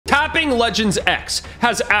Tapping Legends X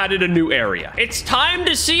has added a new area. It's time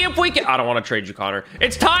to see if we can... I don't want to trade you, Connor.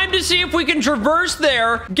 It's time to see if we can traverse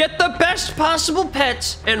there, get the best possible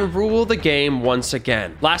pets, and rule the game once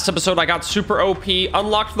again. Last episode, I got super OP,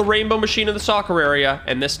 unlocked the rainbow machine in the soccer area,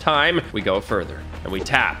 and this time, we go further, and we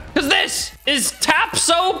tap. Because this is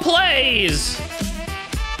RussoPlays!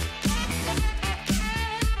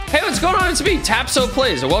 Hey, what's going on? It's me,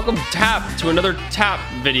 RussoPlays, and welcome to another tap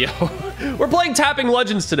video. We're playing Tapping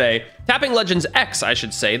Legends today. Tapping Legends X, I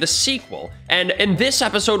should say, the sequel. And in this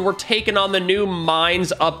episode, we're taking on the new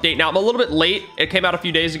Mines update. Now, I'm a little bit late. It came out a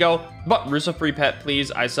few days ago, but Russo free pet,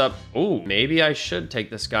 please. I sub. Ooh, maybe I should take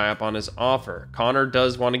this guy up on his offer. Connor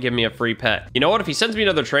does want to give me a free pet. You know what? If he sends me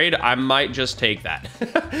another trade, I might just take that.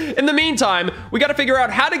 In the meantime, we got to figure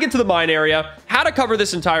out how to get to the mine area, how to cover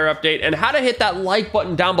this entire update, and how to hit that like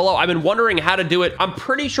button down below. I've been wondering how to do it. I'm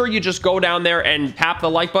pretty sure you just go down there and tap the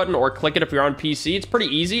like button or click it if you're on PC. It's pretty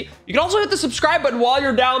easy. You can also hit the subscribe button while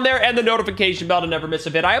you're down there and the notification bell to never miss a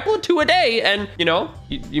vid. I upload 2 a day, and you know,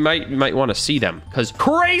 you might want to see them because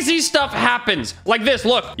crazy stuff happens like this.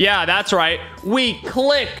 Look, yeah, that's right. We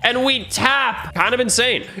click and we tap. Kind of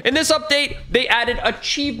insane. In this update, they added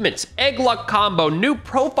achievements, egg luck combo, new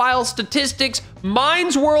profile statistics,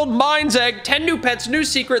 Mines World, Mines Egg, 10 new pets, new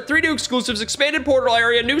secret, 3 new exclusives, expanded portal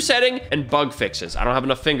area, new setting, and bug fixes. I don't have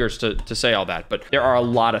enough fingers to say all that, but there are a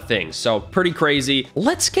lot of things. So pretty crazy.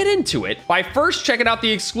 Let's get into it by first checking out the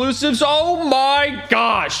exclusives. Oh my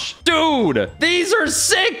gosh, dude, these are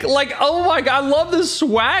sick. Like, oh my God, I love this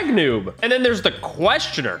swag noob. And then there's the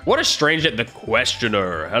questioner. What a strange name, the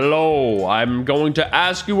questioner. Hello, I'm going to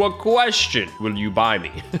ask you a question. Will you buy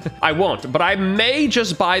me? I won't, but I may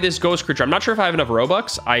just buy this ghost creature. I'm not sure if I have enough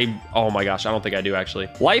Robux. Oh my gosh, I don't think I do actually.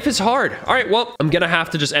 Life is hard. All right, well, I'm gonna have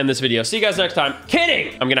to just end this video. See you guys next time.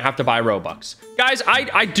 Kidding. I'm gonna have to buy Robux. Guys,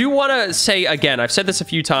 I do want to say again, I've said this a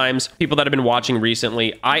few times, people that have been watching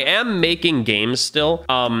recently, I am making games still.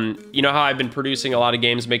 You know how I've been producing a lot of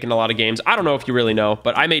games, making a lot of games. I don't know if you really know,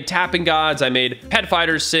 but I made Tapping Gods, I made Pet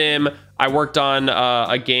Fighter Sim, I worked on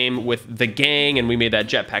a game with the gang, and we made that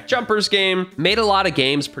Jetpack Jumpers game. Made a lot of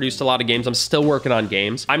games, produced a lot of games. I'm still working on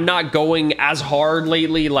games. I'm not going as hard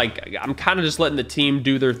lately. Like, I'm kind of just letting the team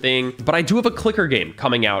do their thing. But I do have a clicker game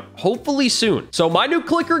coming out, hopefully soon. So my new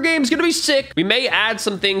clicker game is going to be sick. We may add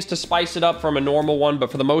some things to spice it up from a normal one,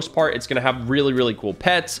 but for the most part, it's going to have really, really cool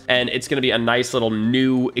pets, and it's going to be a nice little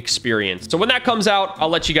new experience. So when that comes out, I'll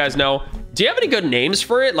let you guys know. Do you have any good names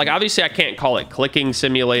for it? Like, obviously, I can't call it Clicking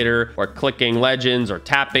Simulator or Clicking Legends or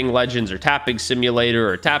Tapping Legends or Tapping Simulator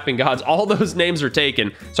or Tapping Gods. All those names are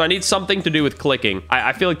taken. So I need something to do with clicking.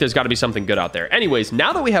 I feel like there's got to be something good out there. Anyways,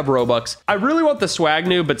 now that we have Robux, I really want the swag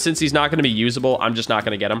noob, but since he's not going to be usable, I'm just not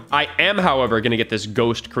going to get him. I am, however, going to get this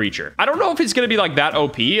ghost creature. I don't know if he's going to be like that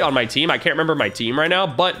OP on my team. I can't remember my team right now,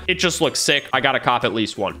 but it just looks sick. I got to cop at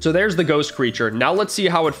least one. So there's the ghost creature. Now let's see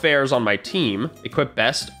how it fares on my team. Equip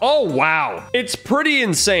best. Oh, wow. It's pretty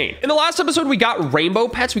insane. In the last episode, we got rainbow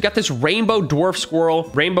pets. We got this rainbow dwarf squirrel,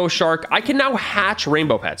 rainbow shark. I can now hatch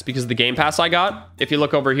rainbow pets because of the game pass I got. If you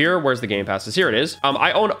look over here, where's the game passes? Here it is.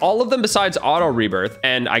 I own all of them besides auto rebirth,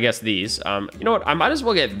 and I guess these. You know what? I might as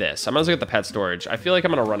well get this. I might as well get the pet storage. I feel like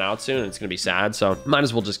I'm gonna run out soon and it's gonna be sad, so might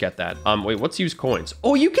as well just get that. Wait, let's use coins.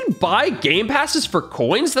 Oh, you can buy game passes for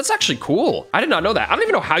coins? That's actually cool. I did not know that. I don't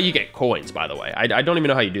even know how you get coins, by the way. I don't even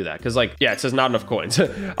know how you do that because, like, yeah, it says not enough coins.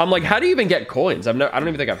 I'm like, how do you even get coins? I don't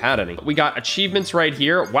even think I've had any. We got achievements right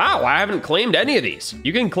here. Wow, I haven't claimed any of these.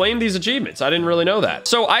 You can claim these achievements. I didn't really know that.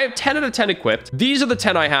 So I have 10 out of 10 equipped. These are the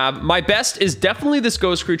 10 I have. My best is definitely this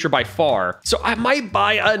ghost creature by far. So I might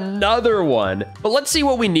buy another one, but let's see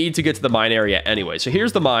what we need to get to the mine area anyway. So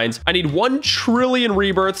here's the mines. I need 1 trillion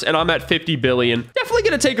rebirths and I'm at 50 billion. Definitely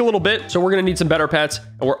gonna take a little bit. So we're gonna need some better pets,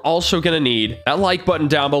 and we're also gonna need that like button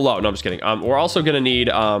down below. No, I'm just kidding. We're also gonna need,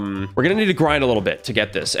 we're gonna need to grind a little bit to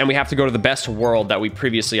get this, and we have to go to the best world that we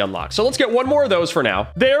previously unlocked. So let's get 1 more of those for now.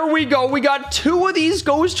 There we go. We got 2 of these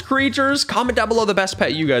ghost creatures. Comment down below the best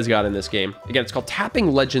pet you guys got in this game. Again, it's called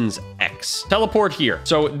Tapping Legends X. Teleport here.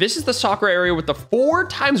 So this is the soccer area with the 4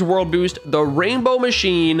 times world boost, the rainbow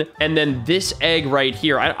machine, and then this egg right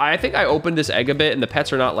here. I think I opened this egg a bit, and the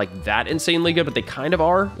pets are not like that insanely good, but they kind of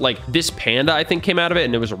are. Like this panda, I think, came out of it,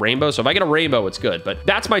 and it was a rainbow. So if I get a rainbow, it's good. But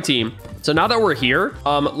that's my team. So now that we're here,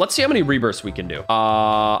 let's see how many rebirths we can do.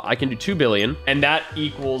 I can do 2 billion, and that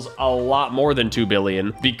equals a lot more than 2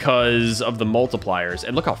 billion because of the multipliers.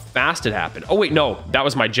 And look how fast it happened. Oh wait, no, that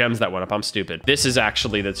was my gems that went up. I'm stupid. This is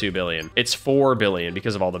actually the 2 billion. billion. It's 4 billion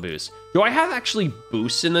because of all the boosts. Do I have actually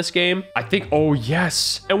boosts in this game? I think, oh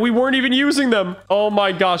yes. And we weren't even using them. Oh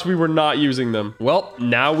my gosh, we were not using them. Well,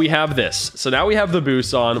 now we have this. So now we have the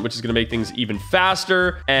boosts on, which is gonna make things even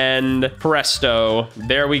faster. And presto,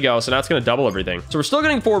 there we go. So now it's gonna double everything. So we're still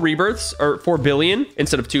getting 4 rebirths, or 4 billion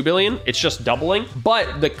instead of 2 billion. It's just doubling,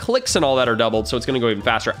 but the clicks and all that are doubled, so it's gonna go even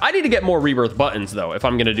faster. I need to get more rebirth buttons though, if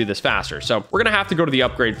I'm gonna do this faster. So we're gonna have to go to the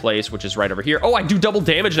upgrade place, which is right over here. Oh, I do double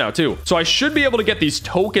damage now too. So I should be able to get these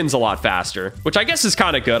tokens a lot faster, which I guess is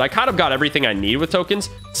kind of good. I kind of got everything I need with tokens.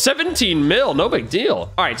 17 mil, no big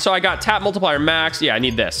deal. All right, so I got tap multiplier max. Yeah, I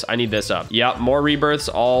need this. I need this up. Yep, more rebirths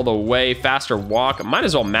all the way. Faster walk. Might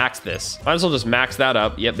as well max this. Might as well just max that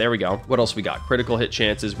up. Yep, there we go. What else we got? Critical hit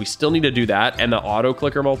chances. We still need to do that. And the auto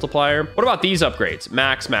clicker multiplier. What about these upgrades?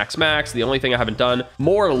 Max, max, max. The only thing I haven't done.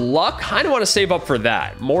 More luck. Kind of want to save up for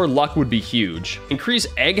that. More luck would be huge. Increase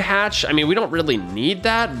egg hatch. I mean, we don't really need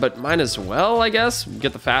that, but might as well, I guess.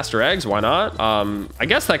 Get the faster eggs. Why not? I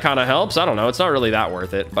guess that kind of helps. I don't know. It's not really that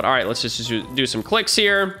worth it. But all right, let's just do some clicks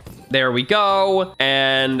here. There we go.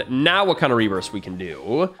 And now what kind of rebirths we can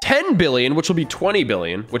do? 10 billion, which will be 20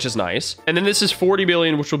 billion, which is nice. And then this is 40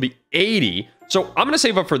 billion, which will be 80. So I'm going to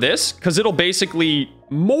save up for this because it'll basically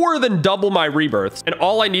more than double my rebirths. And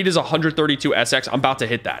all I need is 132 SX. I'm about to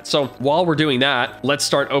hit that. So while we're doing that, let's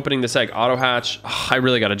start opening this egg auto hatch. Oh, I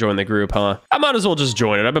really got to join the group, huh? I might as well just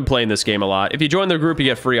join it. I've been playing this game a lot. If you join the group, you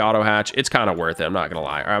get free auto hatch. It's kind of worth it. I'm not going to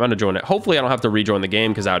lie. All right, I'm going to join it. Hopefully I don't have to rejoin the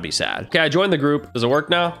game because that would be sad. Okay, I joined the group. Does it work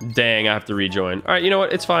now? Dang, I have to rejoin. All right, you know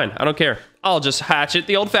what? It's fine. I don't care. I'll just hatch it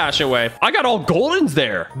the old-fashioned way. I got all goldens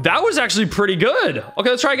there. That was actually pretty good. Okay,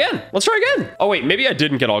 let's try again. Let's try again. Oh, wait, maybe I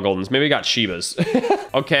didn't get all goldens. Maybe I got Shibas.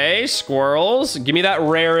 Okay, squirrels. Give me that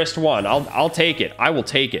rarest one. I'll take it. I will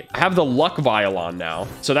take it. I have the luck vial on now,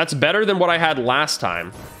 so that's better than what I had last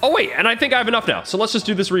time. Oh, wait, and I think I have enough now. So let's just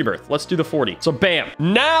do this rebirth. Let's do the 40. So bam.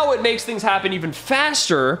 Now it makes things happen even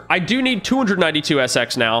faster. I do need 292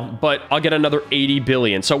 SX now, but I'll get another 80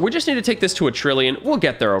 billion. So we just need to take this to a trillion. We'll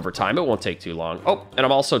get there over time. It won't take too long. Oh, and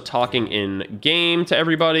I'm also talking in game to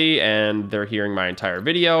everybody and they're hearing my entire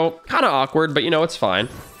video. Kind of awkward, but you know, it's fine.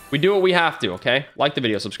 We do what we have to, okay? Like the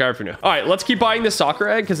video, subscribe for new. All right, let's keep buying this soccer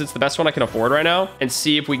egg because it's the best one I can afford right now and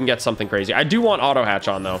see if we can get something crazy. I do want auto hatch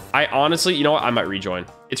on though. I honestly, you know what? I might rejoin.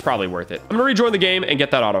 It's probably worth it. I'm gonna rejoin the game and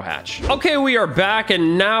get that auto hatch. Okay, we are back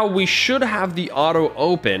and now we should have the auto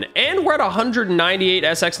open and we're at 198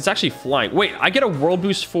 SX. It's actually flying. Wait, I get a world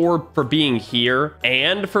boost for being here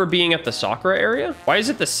and for being at the soccer area? Why is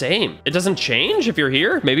it the same? It doesn't change if you're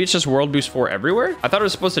here? Maybe it's just world boost 4 everywhere? I thought it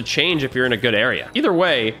was supposed to change if you're in a good area. Either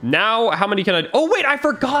way, now how many can I... Oh, wait, I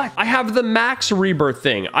forgot. I have the max rebirth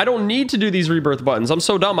thing. I don't need to do these rebirth buttons. I'm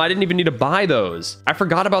so dumb. I didn't even need to buy those. I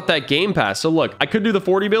forgot about that game pass. So look, I could do the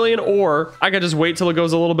 40 billion or I could just wait till it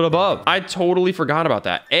goes a little bit above. I totally forgot about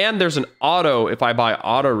that. And there's an auto if I buy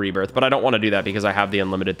auto rebirth, but I don't want to do that because I have the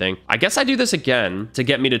unlimited thing. I guess I do this again to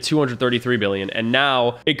get me to 233 billion. And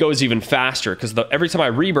now it goes even faster because every time I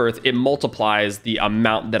rebirth, it multiplies the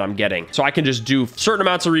amount that I'm getting. So I can just do certain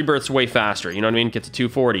amounts of rebirths way faster. You know what I mean? Get to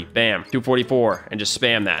 240, bam, 244, and just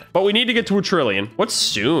spam that. But we need to get to a trillion. What's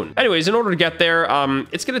soon? Anyways, in order to get there,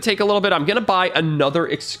 it's going to take a little bit. I'm going to buy another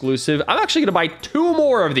exclusive. I'm actually going to buy 2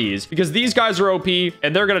 more of these because these guys are OP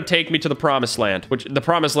and they're going to take me to the promised land, which the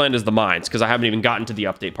promised land is the mines because I haven't even gotten to the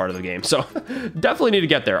update part of the game. So definitely need to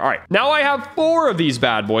get there. All right. Now I have 4 of these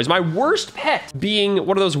bad boys. My worst pet being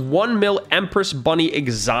one of those 1 mil Empress Bunny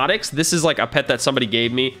exotics. This is like a pet that somebody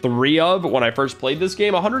gave me 3 of when I first played this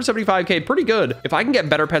game. 175k, pretty good. If I can get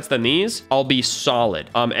better pets than these, I'll be solid.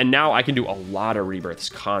 And now I can do a lot of rebirths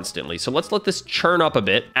constantly. So let's let this churn up a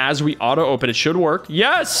bit as we auto open. It should work.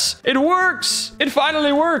 Yes, it works. It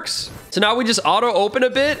finally works. So now we just auto open a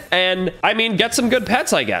bit and I mean, get some good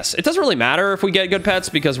pets, I guess. It doesn't really matter if we get good pets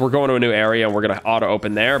because we're going to a new area and we're going to auto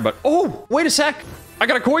open there. But oh, wait a sec. I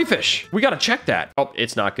got a koi fish. We got to check that. Oh,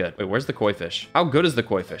 it's not good. Wait, where's the koi fish? How good is the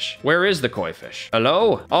koi fish? Where is the koi fish?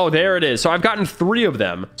 Hello? Oh, there it is. So I've gotten 3 of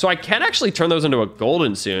them. So I can actually turn those into a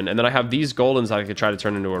golden soon. And then I have these goldens that I could try to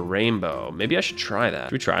turn into a rainbow. Maybe I should try that.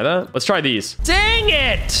 Should we try that? Let's try these. Dang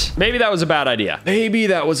it! Maybe that was a bad idea. Maybe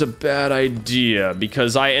that was a bad idea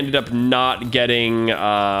because I ended up not getting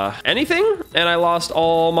anything and I lost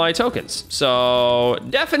all my tokens. So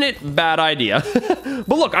definite bad idea.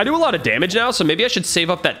 But look, I do a lot of damage now. So maybe I should save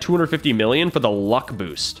up that 250 million for the luck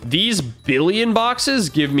boost. These billion boxes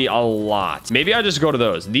give me a lot. Maybe I just go to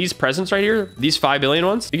those. These presents right here, these 5 billion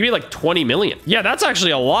ones, they give me like 20 million. Yeah, that's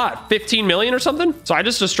actually a lot. 15 million or something. So I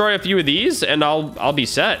just destroy a few of these and I'll be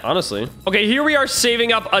set, honestly. Okay, here we are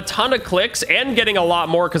saving up a ton of clicks and getting a lot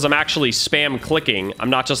more because I'm actually spam clicking. I'm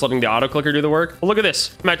not just letting the auto clicker do the work. But look at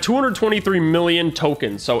this. I'm at 223 million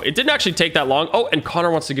tokens. So it didn't actually take that long. Oh, and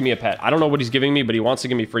Connor wants to give me a pet. I don't know what he's giving me, but he wants to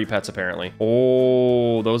give me free pets apparently.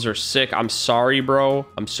 Oh, those are sick. I'm sorry, bro.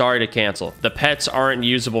 I'm sorry to cancel. The pets aren't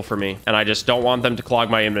usable for me and I just don't want them to clog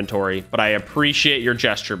my inventory, but I appreciate your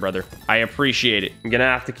gesture, brother. I appreciate it. I'm gonna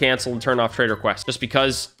have to cancel and turn off trade requests just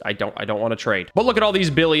because I don't want to trade. But look at all these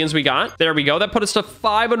billions we got. There we go. That put us to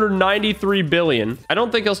 593 billion. I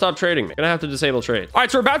don't think he'll stop trading. I'm gonna have to disable trade. All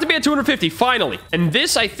right, so we're about to be at 250 finally. And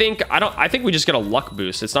this, I think we just get a luck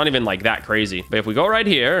boost. It's not even like that crazy. But if we go right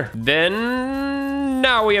here, then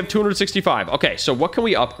now we have 265. Okay, so what can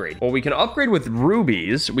we upgrade? Well, we can upgrade with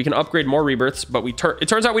rubies. We can upgrade more rebirths, but it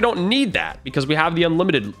turns out we don't need that because we have the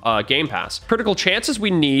unlimited game pass. Critical chances we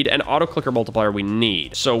need and auto clicker multiplier we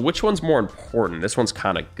need. So which one's more important? This one's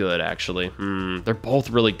kind of good, actually. They're both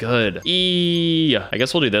really good. I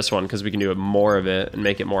guess we'll do this one because we can do more of it and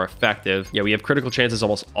make it more effective. Yeah, we have critical chances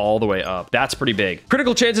almost all the way up. That's pretty big.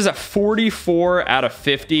 Critical chances at 44 out of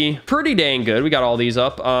 50. Pretty dang good. We got all these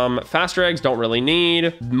up. Faster eggs don't really need.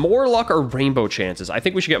 More luck or rainbow chances. I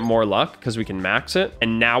think we should get more luck because we can max it.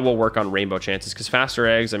 And now we'll work on rainbow chances because faster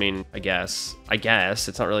eggs, I mean, I guess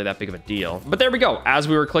it's not really that big of a deal. But there we go. As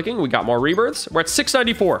we were clicking, we got more rebirths. We're at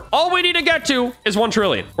 694. All we need to get to is 1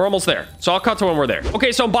 trillion. We're almost there. So I'll cut to when we're there.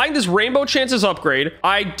 Okay, so I'm buying this rainbow chances upgrade.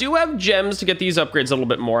 I do have gems to get these upgrades a little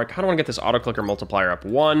bit more. I kind of want to get this auto clicker multiplier up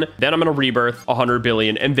 1. Then I'm going to rebirth 100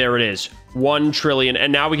 billion. And there it is. 1 trillion.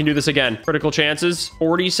 And now we can do this again. Critical chances,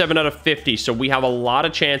 47 out of 50. So we have a lot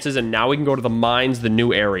of chances. And now we can go to the mines, the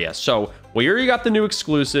new area. So we already got the new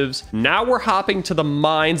exclusives. Now we're hopping to the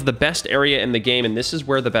mines, the best area in the game, and this is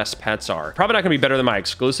where the best pets are. Probably not gonna be better than my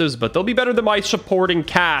exclusives, but they'll be better than my supporting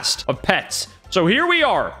cast of pets. So here we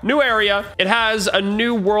are, new area. It has a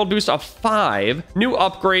new world boost of 5, new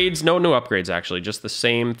upgrades. No new upgrades, actually, just the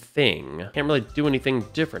same thing. Can't really do anything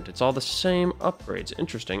different. It's all the same upgrades.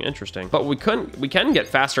 Interesting, interesting. But we can get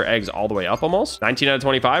faster eggs all the way up almost. 19 out of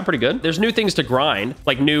 25, pretty good. There's new things to grind,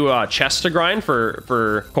 like new chests to grind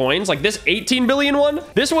for coins. Like this 18 billion one.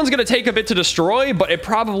 This one's gonna take a bit to destroy, but it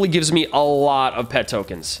probably gives me a lot of pet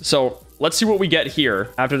tokens. So let's see what we get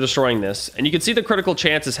here after destroying this. And you can see the critical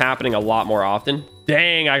chance is happening a lot more often.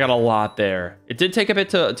 Dang, I got a lot there. It did take a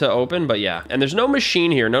bit to open, but yeah. And there's no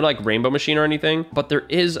machine here, no like rainbow machine or anything, but there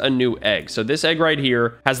is a new egg. So this egg right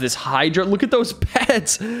here has this Hydra. Look at those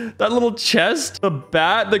pets. That little chest, the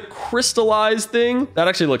bat, the crystallized thing. That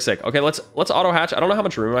actually looks sick. Okay, let's auto hatch. I don't know how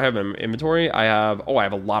much room I have in inventory. I have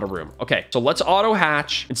a lot of room. Okay, so let's auto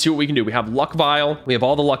hatch and see what we can do. We have luck vial. We have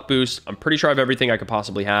all the luck boosts. I'm pretty sure I have everything I could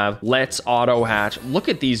possibly have. Let's auto hatch. Look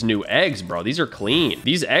at these new eggs, bro. These are clean.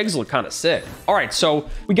 These eggs look kind of sick. All right, so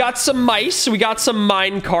we got some mice. We got some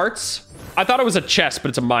mine carts. I thought it was a chest, but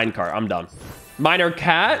it's a mine cart. I'm done. Miner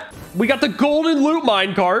cat. We got the golden loot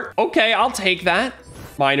mine cart. Okay, I'll take that.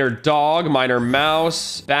 Miner dog, miner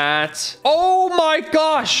mouse, bat. Oh my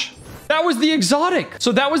gosh. That was the exotic.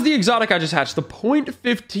 So that was the exotic I just hatched, the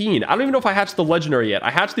 0.15. I don't even know if I hatched the legendary yet.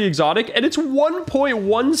 I hatched the exotic and it's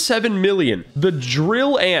 1.17 million. The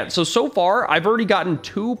drill ant. So far, I've already gotten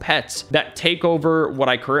 2 pets that take over what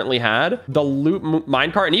I currently had. The loot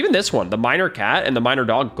minecart and even this one, the miner cat and the miner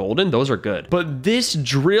dog golden, those are good. But this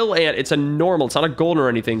drill ant, it's a normal, it's not a golden or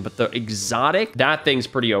anything, but the exotic, that thing's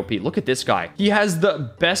pretty OP. Look at this guy. He has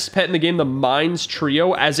the best pet in the game, the mines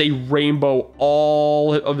trio as a rainbow.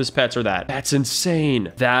 All of his pets are that. That's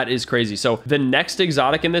insane. That is crazy. So the next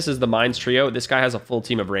exotic in this is the mines trio. This guy has a full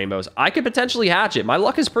team of rainbows. I could potentially hatch it. My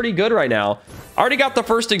luck is pretty good right now. I already got the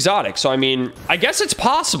first exotic. So I mean, I guess it's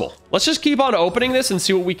possible. Let's just keep on opening this and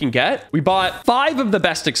see what we can get. We bought 5 of the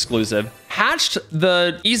best exclusive, hatched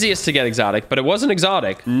the easiest to get exotic, but it wasn't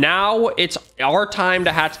exotic. Now it's our time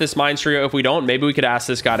to hatch this mines trio. If we don't, maybe we could ask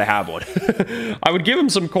this guy to have one. I would give him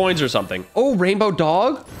some coins or something. Oh, rainbow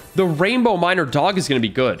dog. The rainbow miner dog is going to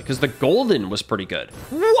be good because the golden was pretty good.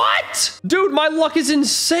 What? Dude, my luck is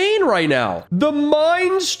insane right now. The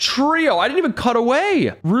mines trio. I didn't even cut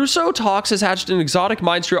away. Russo Talks has hatched an exotic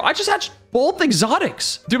mines trio. I just hatched both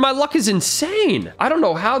exotics. Dude, my luck is insane. I don't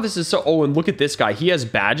know how this is so... Oh, and look at this guy. He has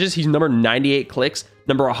badges. He's number 98 clicks,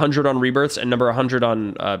 number 100 on rebirths, and number 100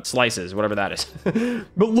 on slices, whatever that is.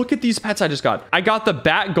 But look at these pets I just got. I got the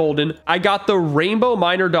Bat Golden, I got the Rainbow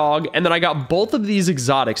Miner Dog, and then I got both of these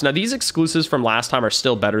exotics. Now, these exclusives from last time are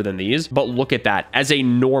still better than these, but look at that. As a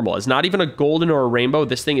normal, it's not even a golden or a rainbow.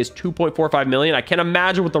 This thing is 2.45 million. I can't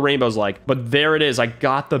imagine what the rainbow's like, but there it is. I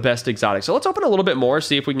got the best exotic. So let's open a little bit more,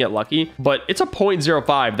 see if we can get lucky. But it's a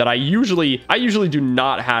 0.05 that I usually do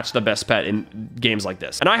not hatch the best pet in games like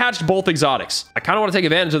this. And I hatched both exotics. I kind of want to take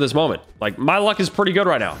advantage of this moment. Like, my luck is pretty good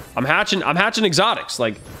right now. I'm hatching exotics.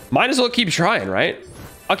 Like, might as well keep trying, right?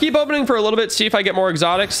 I'll keep opening for a little bit, see if I get more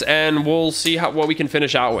exotics, and we'll see what we can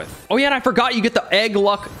finish out with. Oh yeah, and I forgot you get the egg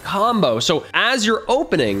luck combo. So as you're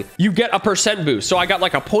opening, you get a percent boost. So I got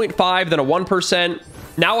like a 0.5, then a 1%.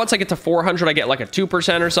 Now, once I get to 400, I get like a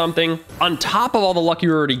 2% or something. On top of all the luck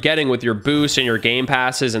you're already getting with your boosts and your game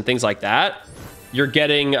passes and things like that, you're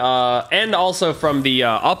getting, and also from the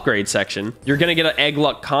upgrade section, you're going to get an egg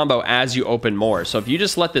luck combo as you open more. So if you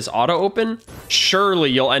just let this auto open,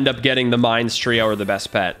 surely you'll end up getting the Mines Trio or the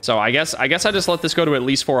best pet. So I guess I just let this go to at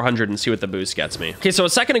least 400 and see what the boost gets me. Okay, so a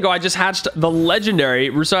second ago, I just hatched the legendary,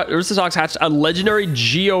 RussoPlays hatched a legendary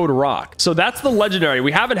Geode Rock. So that's the legendary.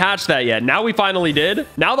 We haven't hatched that yet. Now we finally did.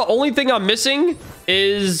 Now the only thing I'm missing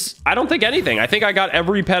is, I don't think anything. I think I got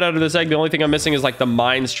every pet out of this egg. The only thing I'm missing is like the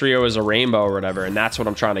Mines Trio as a rainbow or whatever. And that's what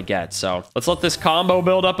I'm trying to get. So let's let this combo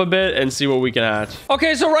build up a bit and see what we can hatch.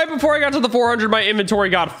 Okay, so right before I got to the 400, my inventory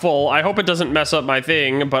got full. I hope it doesn't mess up my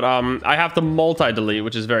thing, but I have to multi-delete,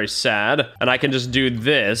 which is very sad. And I can just do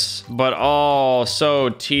this, but oh, so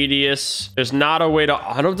tedious. There's not a way to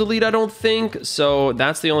auto-delete, I don't think. So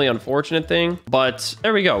that's the only unfortunate thing. But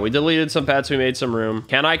there we go. We deleted some pets. We made some room.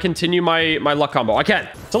 Can I continue my luck combo? I can.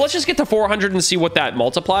 So let's just get to 400 and see what that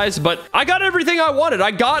multiplies. But I got everything I wanted. I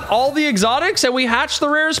got all the exotics and we hatched the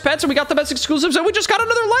rarest pets and we got the best exclusives and we just got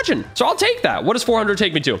another legend. So I'll take that. What does 400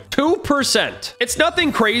 take me to? 2%. It's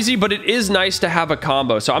nothing crazy, but it is nice to have a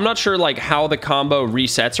combo. So I'm not sure like how the combo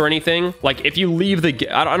resets or anything. Like if you leave the,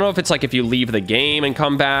 I don't know if it's like if you leave the game and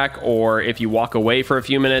come back or if you walk away for a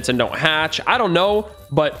few minutes and don't hatch. I don't know.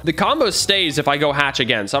 But the combo stays if I go hatch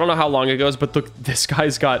again. So I don't know how long it goes, but look, this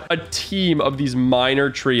guy's got a team of these miner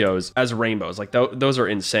trios as rainbows. Like those are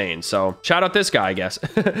insane. So shout out this guy, I guess.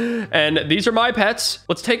 And these are my pets.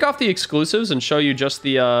 Let's take off the exclusives and show you just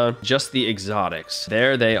the exotics.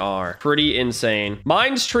 There they are. Pretty insane.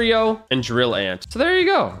 Mines Trio and Drill Ant. So there you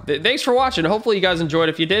go. Thanks for watching. Hopefully you guys enjoyed.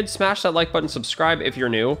 If you did, smash that like button, subscribe if you're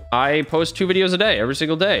new. I post 2 videos a day, every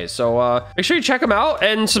single day. So make sure you check them out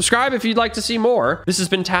and subscribe if you'd like to see more. This has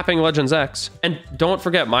been Tapping Legends X. And don't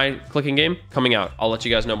forget my clicking game coming out. I'll let you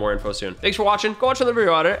guys know more info soon. Thanks for watching. Go watch another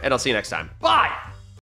video on it, and I'll see you next time. Bye!